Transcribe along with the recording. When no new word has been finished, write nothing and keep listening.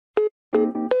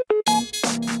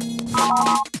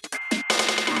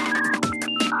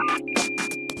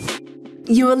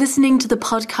You are listening to the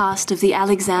podcast of the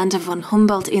Alexander von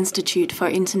Humboldt Institute for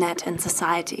Internet and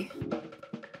Society.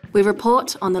 We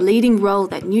report on the leading role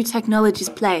that new technologies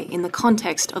play in the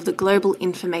context of the global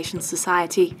information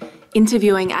society,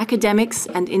 interviewing academics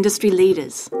and industry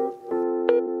leaders.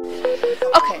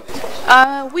 Okay,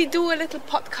 we do a little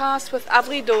podcast with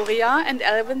Avri Doria and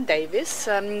Elwyn Davies.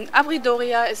 Avri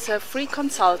Doria is a free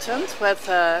consultant with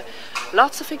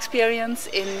lots of experience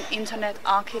in internet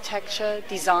architecture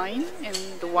design in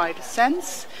the widest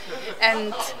sense,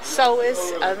 and so is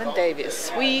Elwyn Davies.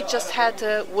 We just had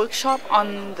a workshop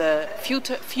on the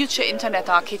future internet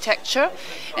architecture,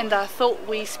 and I thought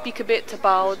we speak a bit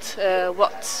about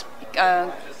what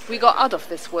we got out of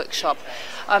this workshop.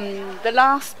 The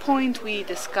last point we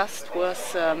discussed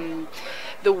was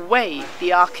the way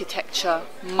the architecture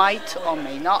might or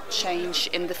may not change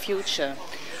in the future.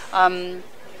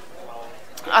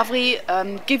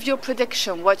 Avri, give your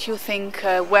prediction, what you think,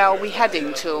 where are we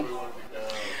heading to?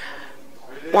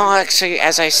 Well, actually,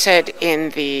 as I said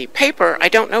in the paper, I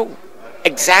don't know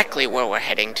exactly where we're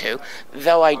heading to,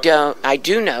 though I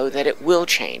do know that it will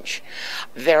change.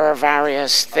 There are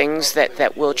various things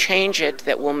that will change it,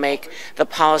 that will make the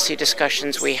policy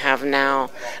discussions we have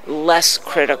now less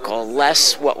critical,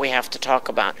 less what we have to talk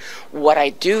about. What I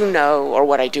do know, or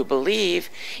what I do believe,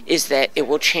 is that it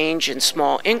will change in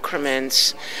small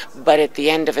increments, but at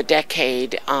the end of a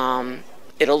decade,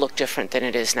 it'll look different than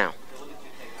it is now.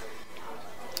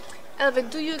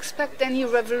 Elwyn, do you expect any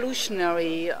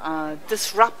revolutionary,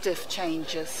 disruptive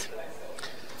changes?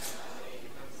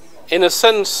 In a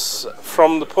sense,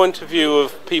 from the point of view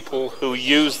of people who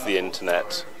use the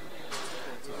internet,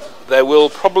 there will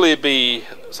probably be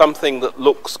something that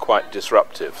looks quite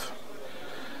disruptive.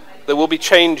 There will be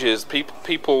changes,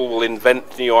 people will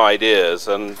invent new ideas,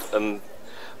 and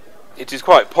it is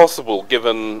quite possible,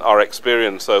 given our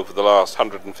experience over the last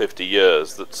 150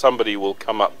 years, that somebody will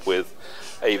come up with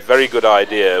a very good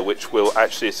idea which will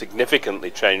actually significantly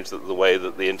change the way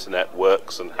that the internet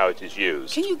works and how it is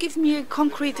used. Can you give me a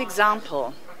concrete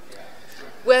example?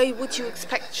 Where would you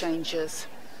expect changes?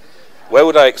 Where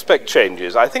would I expect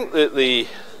changes? I think that the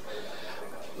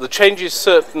changes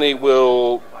certainly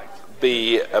will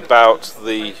be about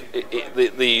the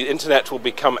internet will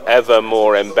become ever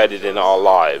more embedded in our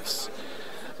lives.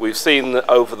 We've seen that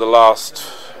over the last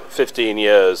 15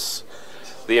 years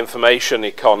the information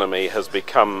economy has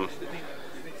become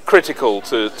critical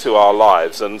to our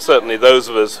lives, and certainly those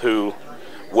of us who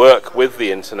work with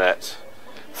the internet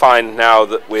find now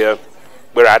that we're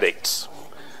addicts.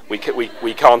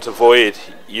 We can't avoid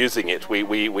using it.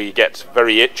 We get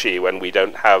very itchy when we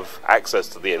don't have access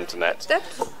to the internet. That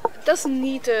doesn't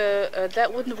need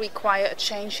that wouldn't require a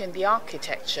change in the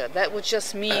architecture. That would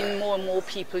just mean more and more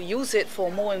people use it for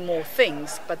more and more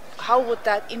things. But how would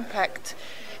that impact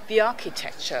the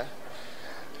architecture?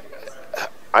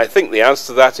 I think the answer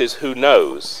to that is who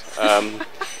knows.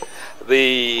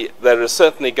 There are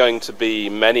certainly going to be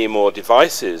many more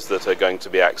devices that are going to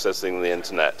be accessing the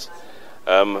internet.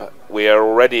 We are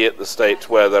already at the state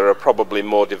where there are probably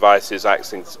more devices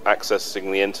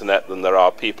accessing the internet than there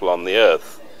are people on the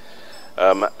earth.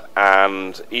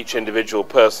 And each individual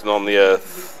person on the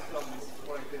earth,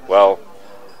 well,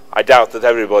 I doubt that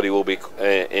everybody will be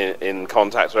in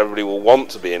contact, or everybody will want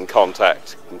to be in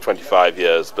contact in 25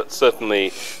 years, but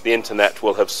certainly the internet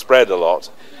will have spread a lot,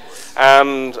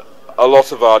 and a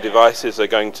lot of our devices are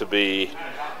going to be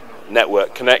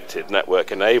network connected,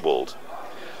 network enabled,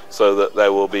 so that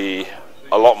there will be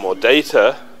a lot more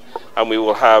data, and we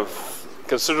will have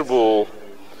considerable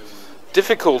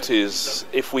difficulties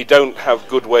if we don't have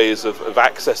good ways of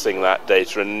accessing that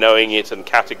data and knowing it and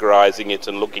categorizing it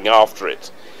and looking after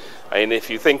it. And if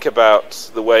you think about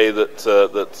the way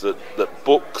that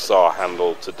books are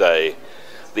handled today,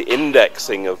 the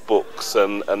indexing of books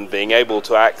and being able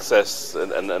to access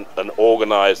and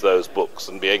organize those books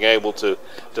and being able to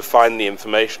find the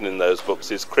information in those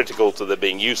books is critical to their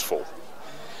being useful.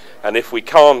 And if we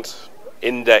can't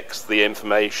index the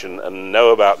information and know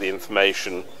about the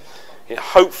information,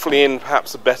 hopefully in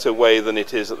perhaps a better way than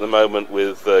it is at the moment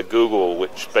with Google,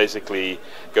 which basically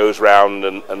goes round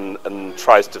and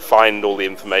tries to find all the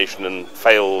information and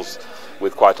fails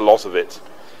with quite a lot of it,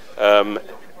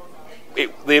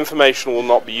 the information will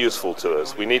not be useful to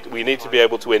us. We need to be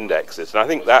able to index it, and I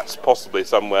think that's possibly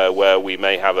somewhere where we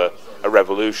may have a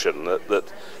revolution,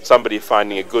 that somebody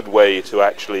finding a good way to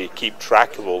actually keep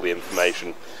track of all the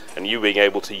information, and you being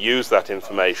able to use that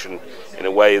information in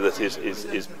a way that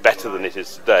is better than it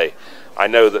is today. I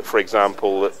know that, for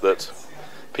example, that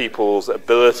people's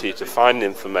ability to find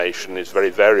information is very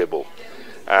variable,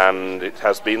 and it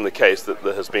has been the case that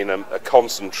there has been a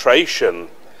concentration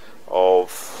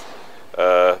of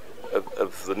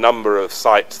the number of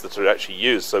sites that are actually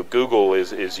used. So Google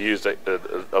is used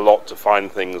a lot to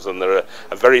find things, and there are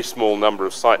a very small number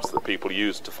of sites that people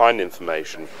use to find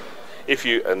information. If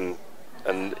you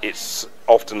and it's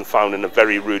often found in a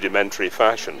very rudimentary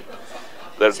fashion.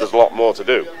 There's a lot more to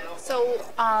do. So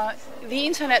the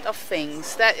Internet of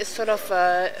Things, that is sort of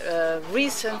a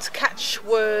recent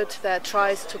catchword that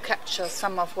tries to capture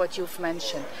some of what you've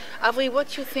mentioned. Avri, what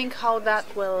do you think how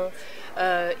that will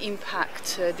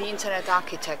impact the Internet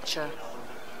architecture?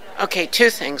 Okay, two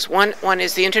things. One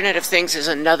is the Internet of Things is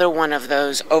another one of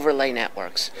those overlay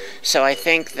networks. So I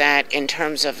think that in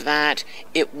terms of that,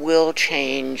 it will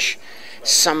change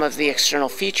some of the external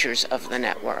features of the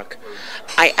network.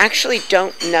 I actually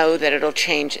don't know that it'll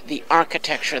change the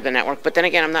architecture of the network, but then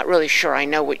again, I'm not really sure I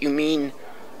know what you mean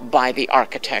by the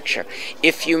architecture.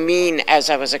 If you mean, as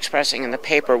I was expressing in the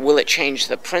paper, will it change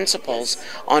the principles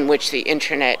on which the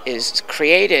Internet is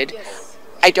created?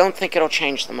 I don't think it'll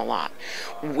change them a lot.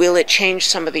 Will it change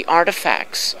some of the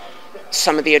artifacts,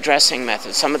 some of the addressing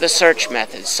methods, some of the search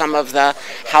methods, some of the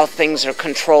how things are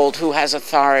controlled, who has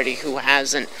authority, who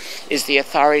hasn't, is the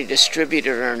authority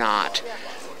distributed or not?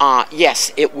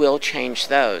 Yes, it will change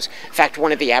those. In fact,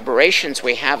 one of the aberrations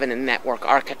we have in a network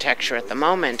architecture at the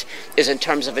moment is in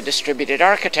terms of a distributed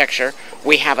architecture,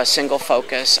 we have a single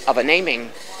focus of a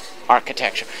naming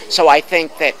architecture. So I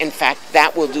think that, in fact,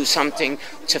 that will do something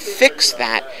to fix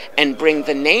that and bring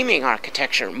the naming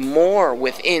architecture more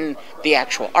within the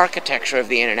actual architecture of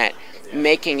the Internet,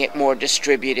 making it more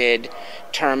distributed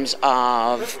in terms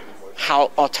of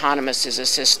how autonomous is a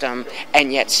system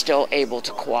and yet still able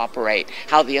to cooperate,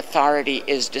 how the authority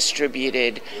is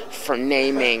distributed for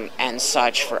naming and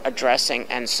such, for addressing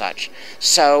and such.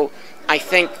 So I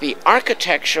think the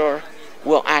architecture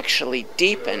will actually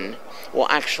deepen, will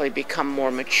actually become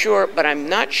more mature, but I'm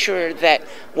not sure that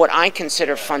what I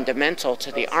consider fundamental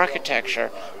to the architecture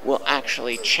will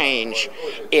actually change.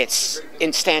 Its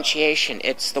instantiation,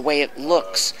 it's the way it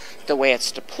looks, the way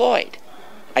it's deployed,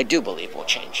 I do believe will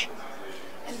change.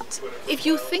 And if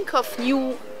you think of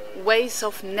new ways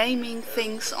of naming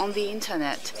things on the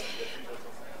Internet,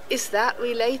 is that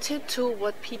related to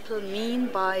what people mean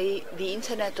by the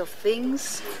Internet of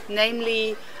Things,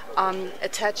 namely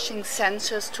attaching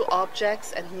sensors to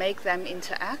objects and make them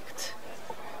interact?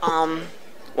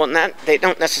 Well, they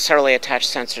don't necessarily attach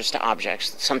sensors to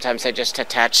objects. Sometimes they just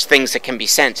attach things that can be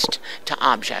sensed to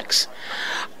objects.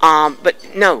 But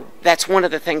no, that's one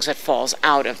of the things that falls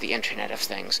out of the Internet of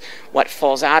Things. What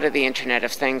falls out of the Internet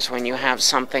of Things when you have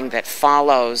something that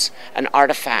follows an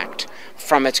artifact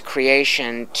from its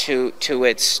creation to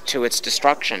its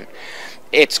destruction,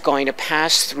 it's going to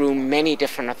pass through many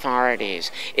different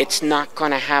authorities. It's not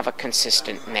going to have a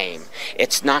consistent name.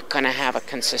 It's not going to have a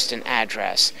consistent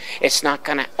address. It's not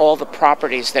going to, all the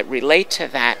properties that relate to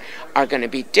that are going to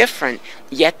be different,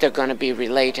 yet they're going to be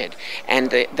related.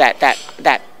 And that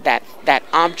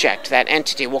object, that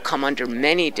entity will come under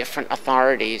many different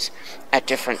authorities at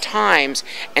different times,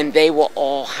 and they will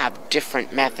all have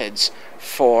different methods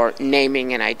for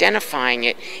naming and identifying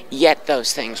it, yet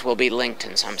those things will be linked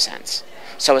in some sense.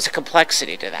 So it's a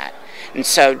complexity to that. And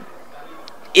so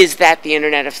is that the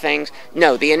Internet of Things?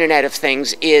 No, the Internet of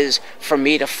Things is for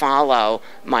me to follow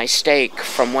my steak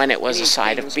from when it was a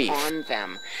side of beef on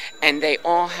them. And they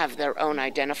all have their own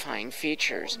identifying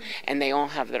features, and they all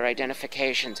have their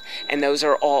identifications, and those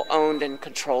are all owned and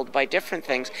controlled by different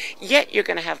things. Yet you're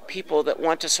going to have people that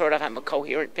want to sort of have a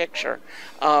coherent picture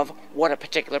of what a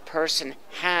particular person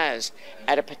has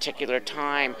at a particular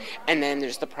time, and then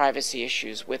there's the privacy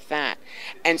issues with that.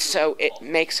 And so it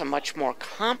makes a much more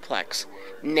complex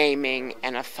naming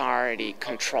and authority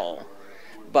control.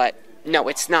 But no,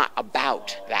 it's not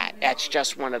about that. That's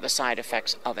just one of the side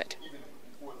effects of it.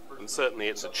 And certainly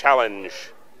it's a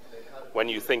challenge when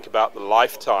you think about the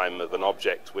lifetime of an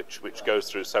object which goes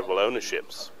through several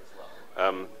ownerships.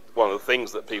 One of the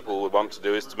things that people would want to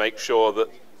do is to make sure that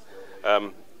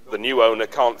the new owner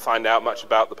can't find out much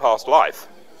about the past life.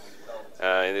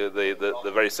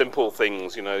 The very simple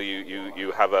things, you know,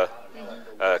 you have a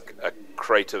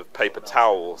crate of paper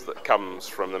towels that comes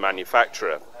from the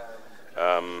manufacturer,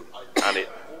 and it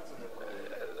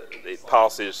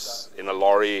passes in a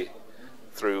lorry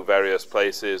through various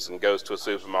places and goes to a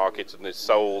supermarket and is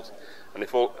sold. And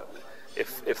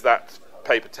if that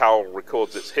paper towel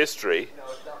records its history,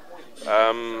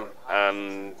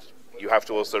 and you have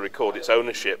to also record its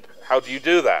ownership, how do you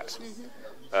do that?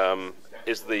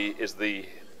 Is the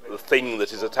thing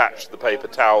that is attached to the paper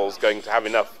towels going to have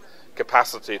enough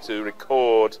capacity to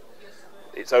record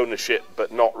its ownership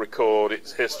but not record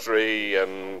its history,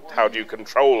 and how do you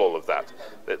control all of that?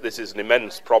 This is an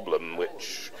immense problem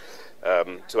which,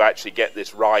 to actually get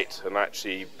this right and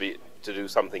actually to do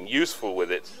something useful with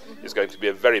it, is going to be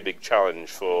a very big challenge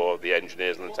for the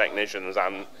engineers and the technicians,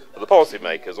 and for the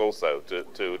policymakers also,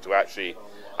 to actually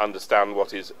understand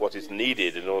what is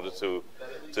needed in order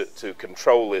to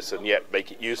control this and yet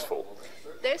make it useful.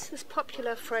 There's this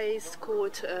popular phrase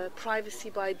called privacy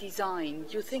by design.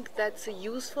 Do you think that's a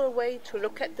useful way to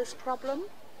look at this problem?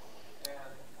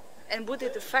 And would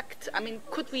it affect, I mean,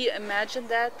 could we imagine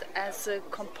that as a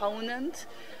component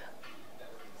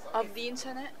of the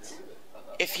internet?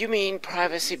 If you mean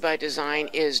privacy by design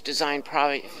is design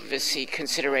privacy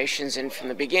considerations in from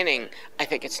the beginning, I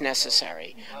think it's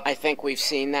necessary. I think we've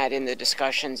seen that in the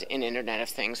discussions in Internet of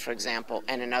Things, for example,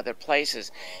 and in other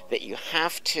places, that you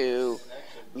have to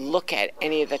look at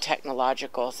any of the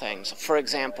technological things. For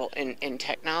example, in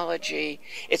technology,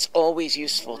 it's always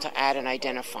useful to add an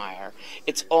identifier.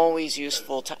 It's always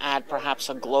useful to add perhaps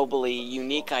a globally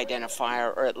unique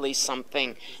identifier, or at least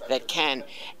something that can.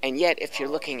 And yet, if you're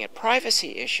looking at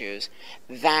privacy issues,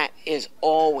 that is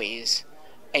always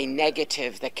a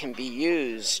negative that can be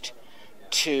used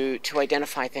to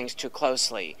identify things too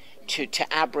closely,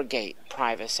 to abrogate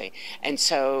privacy. And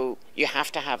so you have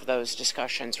to have those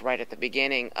discussions right at the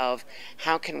beginning of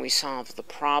how can we solve the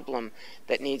problem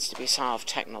that needs to be solved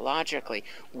technologically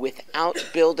without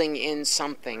building in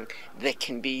something that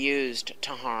can be used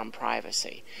to harm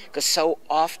privacy. Because so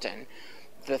often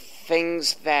the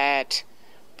things that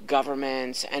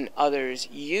governments and others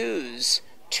use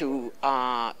to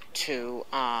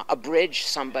abridge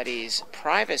somebody's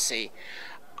privacy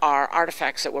are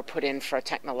artifacts that were put in for a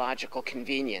technological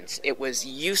convenience. It was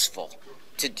useful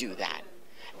to do that,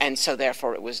 and so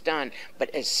therefore it was done. But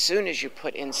as soon as you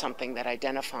put in something that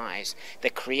identifies,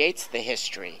 that creates the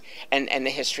history, and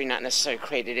the history not necessarily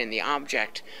created in the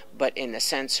object, but in the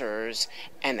sensors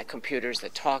and the computers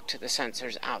that talk to the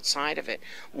sensors outside of it,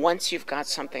 once you've got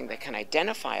something that can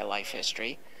identify a life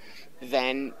history,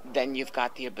 then you've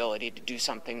got the ability to do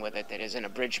something with it that is an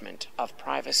abridgment of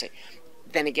privacy.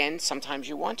 Then again, sometimes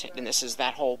you want it, and this is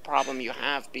that whole problem you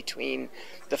have between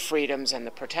the freedoms and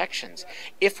the protections.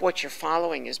 If what you're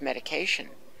following is medication,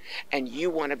 and you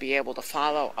want to be able to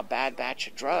follow a bad batch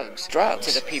of drugs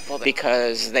to the people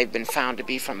because they've been found to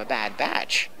be from a bad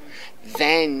batch,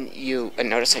 then you, and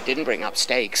notice I didn't bring up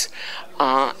steaks,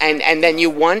 and then you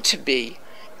want to be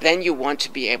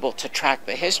able to track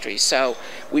the history. So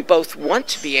we both want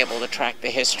to be able to track the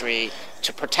history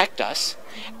to protect us,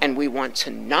 and we want to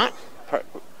not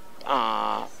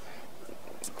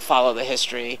follow the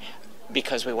history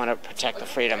because we want to protect the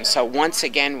freedom. So once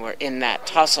again, we're in that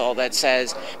tussle that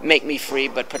says, make me free,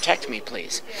 but protect me,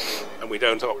 please. And we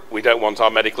don't want our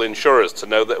medical insurers to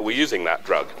know that we're using that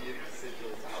drug.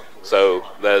 So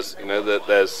there's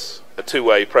a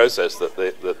two-way process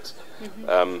that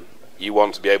you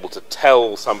want to be able to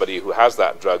tell somebody who has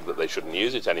that drug that they shouldn't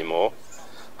use it anymore.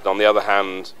 But on the other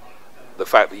hand, the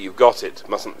fact that you've got it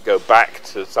mustn't go back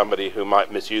to somebody who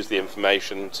might misuse the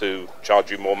information to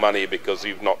charge you more money because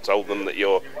you've not told them that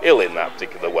you're ill in that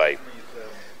particular way.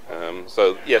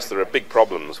 So yes, there are big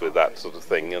problems with that sort of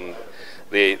thing, and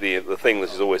the thing that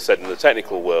is always said in the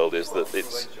technical world is that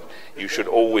you should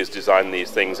always design these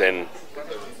things in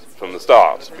from the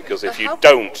start, because if you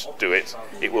don't do it,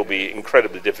 it will be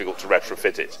incredibly difficult to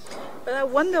retrofit it. But I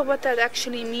wonder what that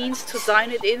actually means, to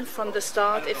design it in from the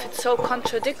start, if it's so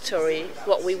contradictory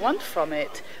what we want from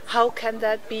it. How can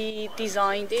that be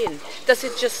designed in? Does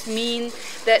it just mean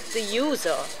that the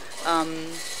user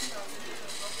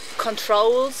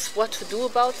controls what to do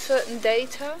about certain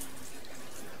data?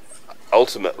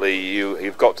 Ultimately,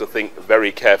 you've got to think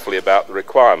very carefully about the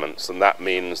requirements, and that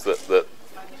means that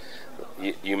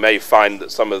you may find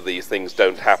that some of these things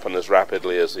don't happen as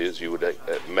rapidly as you would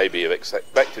maybe have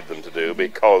expected them to do,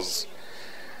 because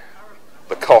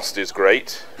the cost is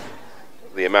great,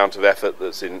 the amount of effort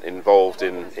that's involved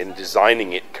in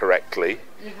designing it correctly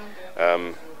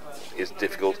is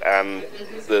difficult, and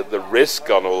the risk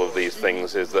on all of these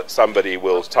things is that somebody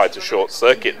will try to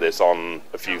short-circuit this on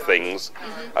a few things,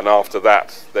 and after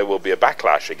that there will be a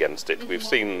backlash against it. We've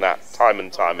seen that time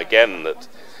and time again, that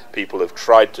people have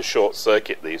tried to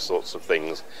short-circuit these sorts of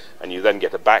things, and you then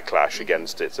get a backlash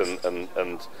against it, and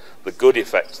the good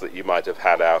effects that you might have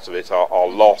had out of it are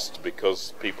lost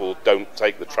because people don't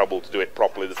take the trouble to do it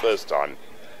properly the first time.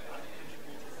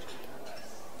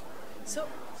 So,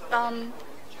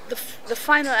 the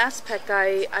final aspect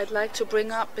I'd like to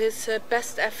bring up is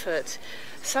best effort.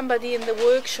 Somebody in the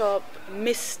workshop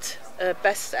missed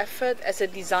best effort as a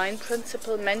design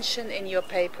principle mentioned in your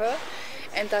paper.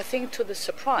 And I think to the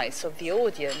surprise of the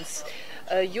audience,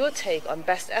 your take on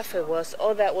best effort was,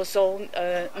 oh, that was all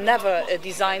never a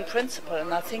design principle,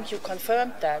 and I think you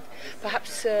confirmed that.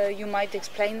 Perhaps you might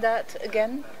explain that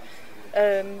again,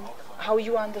 how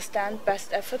you understand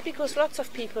best effort, because lots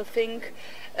of people think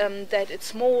that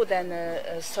it's more than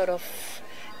a sort of,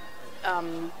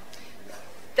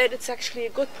 that it's actually a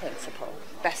good principle,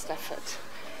 best effort.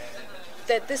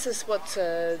 That this is what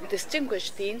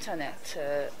distinguished the internet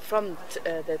from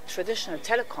the traditional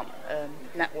telecom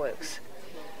networks.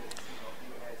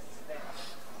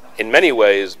 In many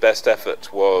ways, best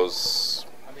effort was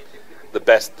the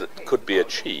best that could be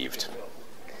achieved.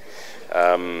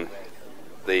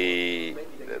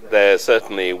 There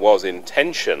certainly was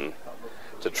intention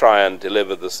to try and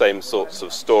deliver the same sorts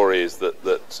of stories that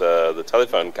the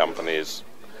telephone companies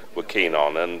were keen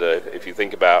on. And if you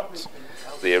think about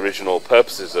the original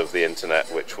purposes of the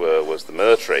internet, which was the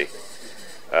military,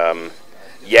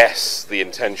 yes, the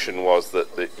intention was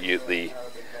that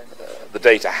the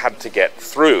data had to get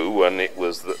through, and it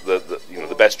was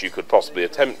the best you could possibly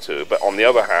attempt to. But on the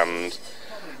other hand,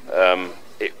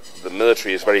 the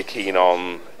military is very keen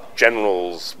on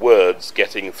generals' words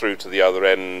getting through to the other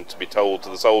end to be told to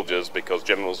the soldiers, because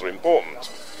generals are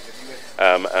important.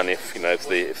 And if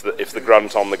the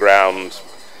grunt on the ground,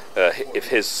 if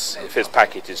his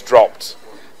packet is dropped,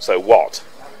 so what?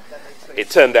 It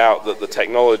turned out that the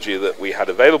technology that we had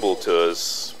available to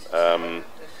us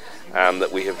and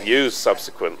that we have used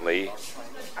subsequently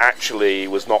actually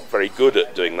was not very good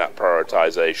at doing that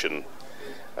prioritization.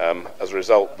 As a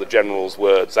result, the general's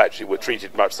words actually were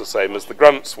treated much the same as the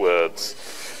grunt's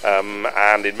words,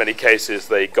 and in many cases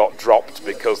they got dropped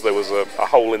because there was a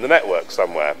hole in the network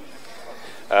somewhere.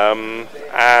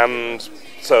 And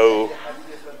so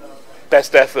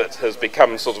best effort has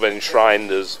become sort of enshrined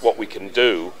as what we can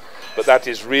do, but that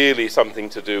is really something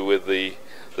to do with the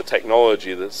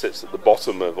technology that sits at the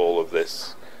bottom of all of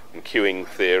this, and queuing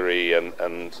theory, and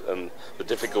the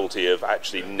difficulty of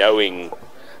actually knowing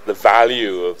the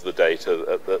value of the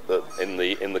data in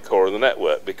the core of the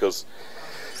network, because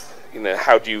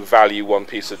how do you value one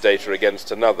piece of data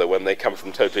against another when they come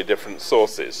from totally different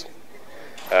sources?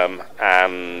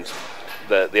 And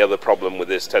the other problem with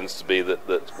this tends to be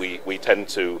that we tend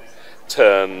to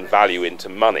turn value into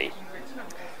money.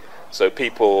 So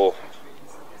people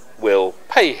will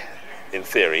pay, in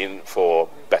theory, for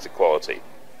better quality.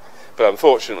 But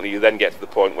unfortunately, you then get to the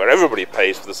point where everybody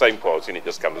pays for the same quality, and it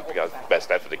just becomes best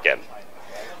effort again,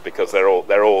 because they're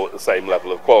all at the same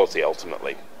level of quality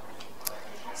ultimately.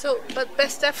 So, but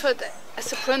best effort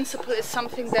as a principle is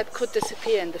something that could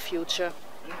disappear in the future.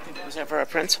 It was ever a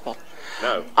principle.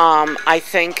 No.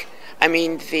 I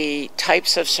mean, the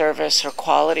types of service or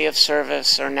quality of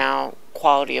service, or now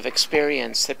quality of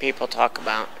experience that people talk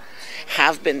about,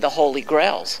 have been the holy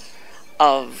grails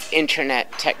of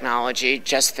internet technology,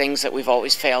 just things that we've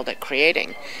always failed at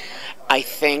creating. I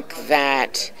think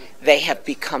that they have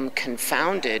become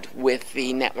confounded with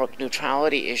the network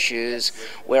neutrality issues,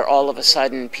 where all of a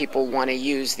sudden people want to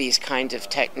use these kinds of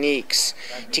techniques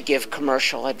to give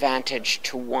commercial advantage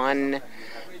to one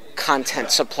content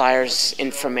supplier's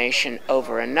information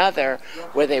over another,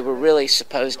 where they were really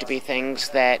supposed to be things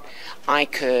that I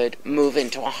could move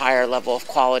into a higher level of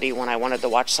quality when I wanted to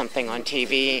watch something on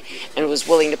TV, and was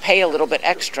willing to pay a little bit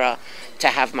extra to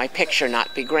have my picture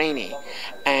not be grainy,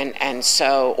 and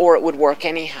so, or it would work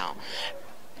anyhow.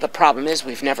 The problem is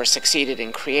we've never succeeded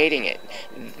in creating it.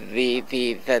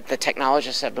 The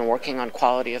technologists have been working on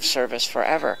quality of service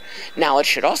forever. Now, it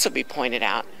should also be pointed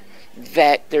out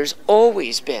that there's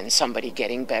always been somebody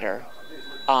getting better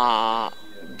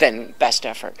than best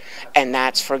effort. And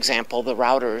that's, for example, the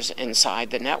routers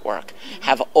inside the network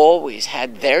have always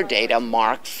had their data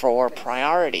marked for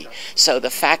priority. So the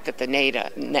fact that the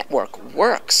network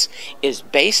works is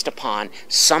based upon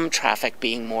some traffic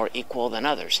being more equal than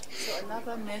others. So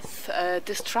another myth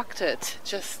destructed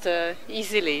just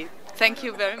easily. Thank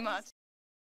you very much.